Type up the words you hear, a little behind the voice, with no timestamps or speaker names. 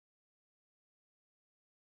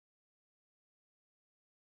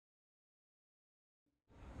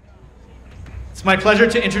It's my pleasure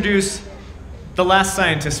to introduce the last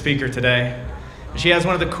scientist speaker today. She has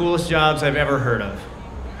one of the coolest jobs I've ever heard of.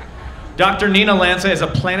 Dr. Nina Lanza is a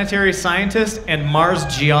planetary scientist and Mars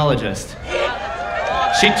geologist.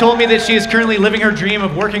 She told me that she is currently living her dream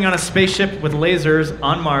of working on a spaceship with lasers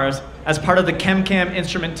on Mars as part of the ChemCam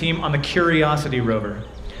instrument team on the Curiosity rover.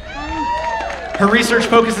 Her research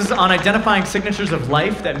focuses on identifying signatures of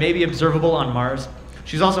life that may be observable on Mars.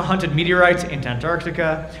 She's also hunted meteorites into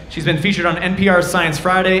Antarctica. She's been featured on NPR's Science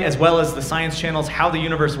Friday, as well as the Science Channel's How the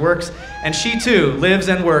Universe Works. And she, too, lives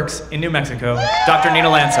and works in New Mexico. Dr. Nina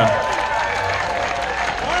Lanza.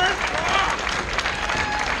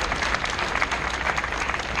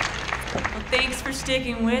 Well, thanks for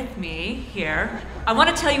sticking with me here. I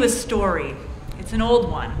want to tell you a story. It's an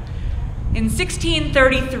old one. In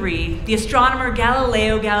 1633, the astronomer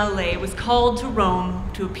Galileo Galilei was called to Rome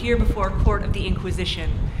to appear before a court of the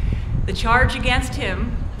Inquisition. The charge against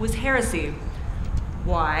him was heresy.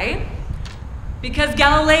 Why? Because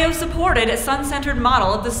Galileo supported a sun-centered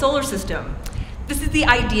model of the solar system. This is the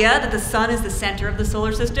idea that the sun is the center of the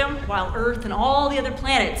solar system, while Earth and all the other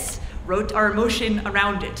planets are in motion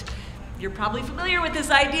around it. You're probably familiar with this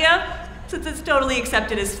idea, since it's totally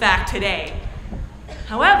accepted as fact today.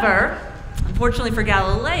 However, unfortunately for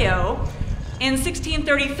Galileo, in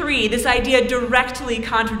 1633, this idea directly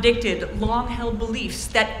contradicted long-held beliefs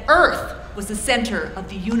that Earth was the center of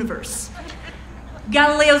the universe.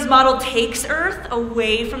 Galileo's model takes Earth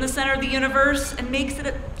away from the center of the universe and makes it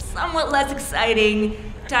a somewhat less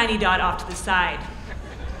exciting tiny dot off to the side.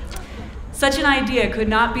 Such an idea could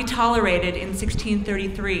not be tolerated in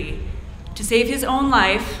 1633. To save his own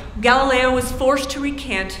life, Galileo was forced to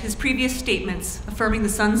recant his previous statements affirming the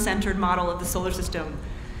sun-centered model of the solar system.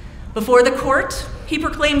 Before the court, he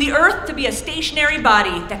proclaimed the Earth to be a stationary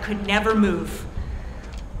body that could never move.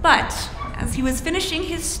 But as he was finishing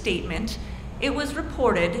his statement, it was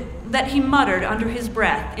reported that he muttered under his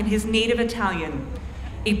breath in his native Italian,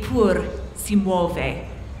 "Eppur si muove,"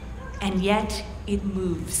 and yet it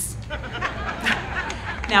moves.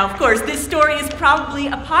 Now, of course, this story is probably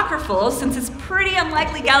apocryphal, since it's pretty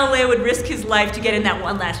unlikely Galileo would risk his life to get in that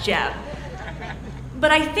one last jab.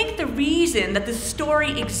 But I think the reason that this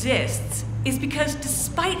story exists is because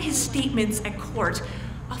despite his statements at court,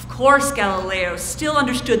 of course Galileo still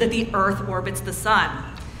understood that the Earth orbits the sun.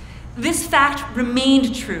 This fact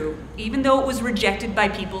remained true, even though it was rejected by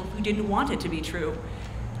people who didn't want it to be true.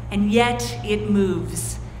 And yet it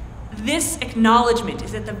moves. This acknowledgement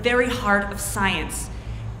is at the very heart of science.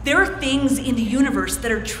 There are things in the universe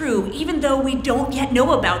that are true, even though we don't yet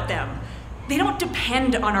know about them. They don't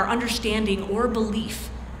depend on our understanding or belief.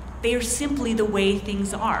 They are simply the way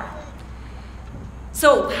things are.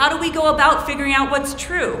 So, how do we go about figuring out what's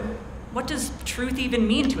true? What does truth even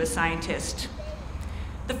mean to a scientist?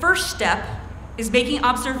 The first step is making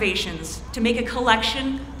observations to make a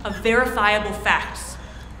collection of verifiable facts.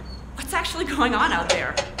 What's actually going on out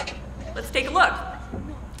there? Let's take a look.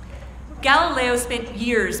 Galileo spent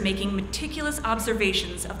years making meticulous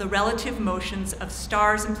observations of the relative motions of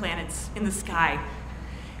stars and planets in the sky.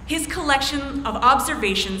 His collection of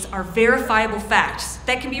observations are verifiable facts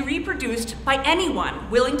that can be reproduced by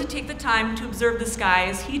anyone willing to take the time to observe the sky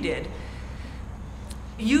as he did.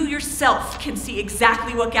 You yourself can see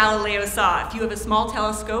exactly what Galileo saw if you have a small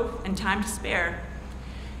telescope and time to spare.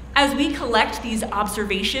 As we collect these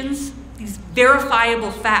observations, these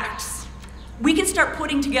verifiable facts, we can start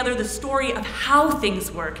putting together the story of how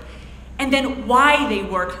things work, and then why they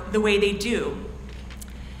work the way they do.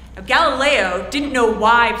 Now, Galileo didn't know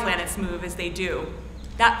why planets move as they do.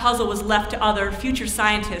 That puzzle was left to other future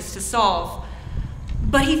scientists to solve.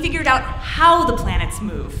 But he figured out how the planets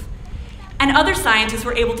move. And other scientists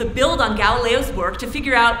were able to build on Galileo's work to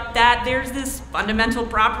figure out that there's this fundamental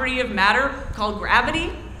property of matter called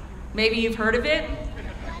gravity. Maybe you've heard of it.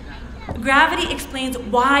 Gravity explains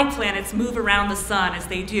why planets move around the sun as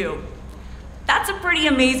they do. That's a pretty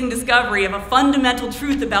amazing discovery of a fundamental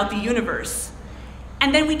truth about the universe.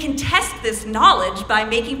 And then we can test this knowledge by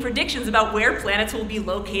making predictions about where planets will be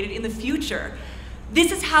located in the future.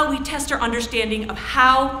 This is how we test our understanding of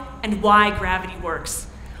how and why gravity works.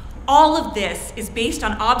 All of this is based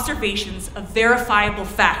on observations of verifiable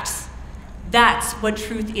facts. That's what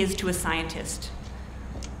truth is to a scientist.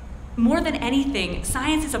 More than anything,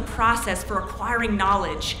 science is a process for acquiring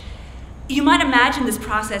knowledge. You might imagine this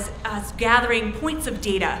process as gathering points of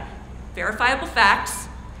data, verifiable facts,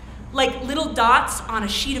 like little dots on a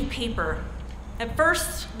sheet of paper. At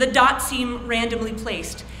first, the dots seem randomly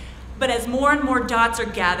placed, but as more and more dots are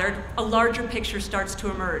gathered, a larger picture starts to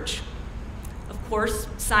emerge. Of course,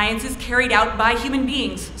 science is carried out by human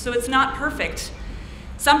beings, so it's not perfect.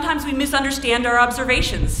 Sometimes we misunderstand our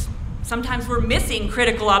observations. Sometimes we're missing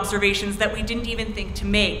critical observations that we didn't even think to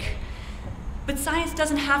make. But science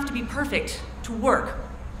doesn't have to be perfect to work,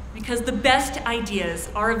 because the best ideas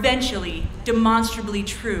are eventually demonstrably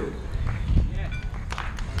true.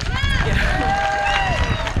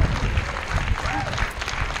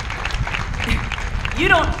 You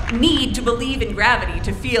don't need to believe in gravity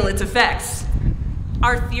to feel its effects.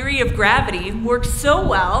 Our theory of gravity works so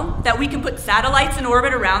well that we can put satellites in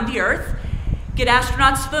orbit around the Earth, get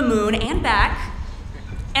astronauts to the moon and back,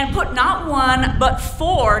 and put not one, but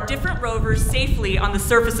 4 different rovers safely on the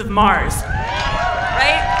surface of Mars.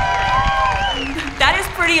 Right? That is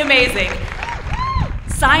pretty amazing.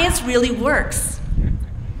 Science really works.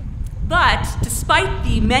 But despite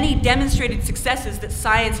the many demonstrated successes that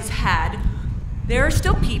science has had, there are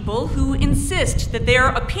still people who insist that their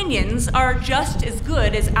opinions are just as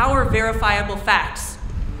good as our verifiable facts.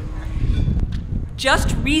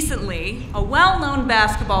 Just recently, a well-known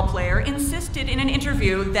basketball player insisted in an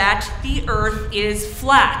interview that the Earth is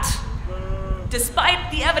flat,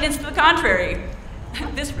 despite the evidence to the contrary.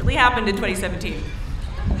 This really happened in 2017.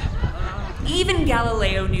 Even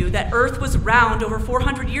Galileo knew that Earth was round over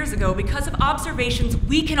 400 years ago because of observations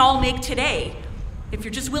we can all make today, if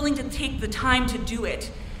you're just willing to take the time to do it.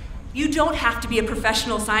 You don't have to be a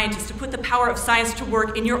professional scientist to put the power of science to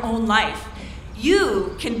work in your own life.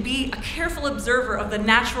 You can be a careful observer of the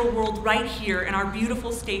natural world right here in our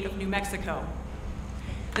beautiful state of New Mexico.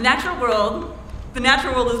 The natural world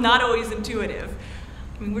is not always intuitive.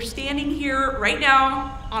 I mean, we're standing here right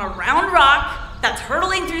now on a round rock that's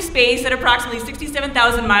hurtling through space at approximately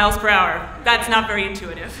 67,000 miles per hour. That's not very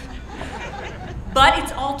intuitive. But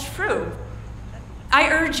it's all true. I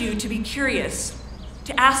urge you to be curious,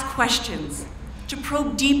 to ask questions, to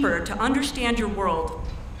probe deeper to understand your world.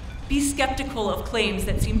 Be skeptical of claims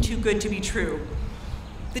that seem too good to be true.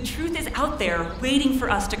 The truth is out there, waiting for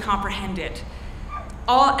us to comprehend it.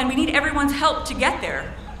 And we need everyone's help to get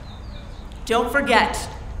there. Don't forget,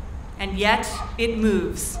 and yet it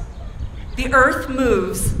moves. The Earth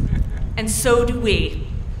moves, and so do we.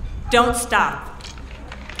 Don't stop.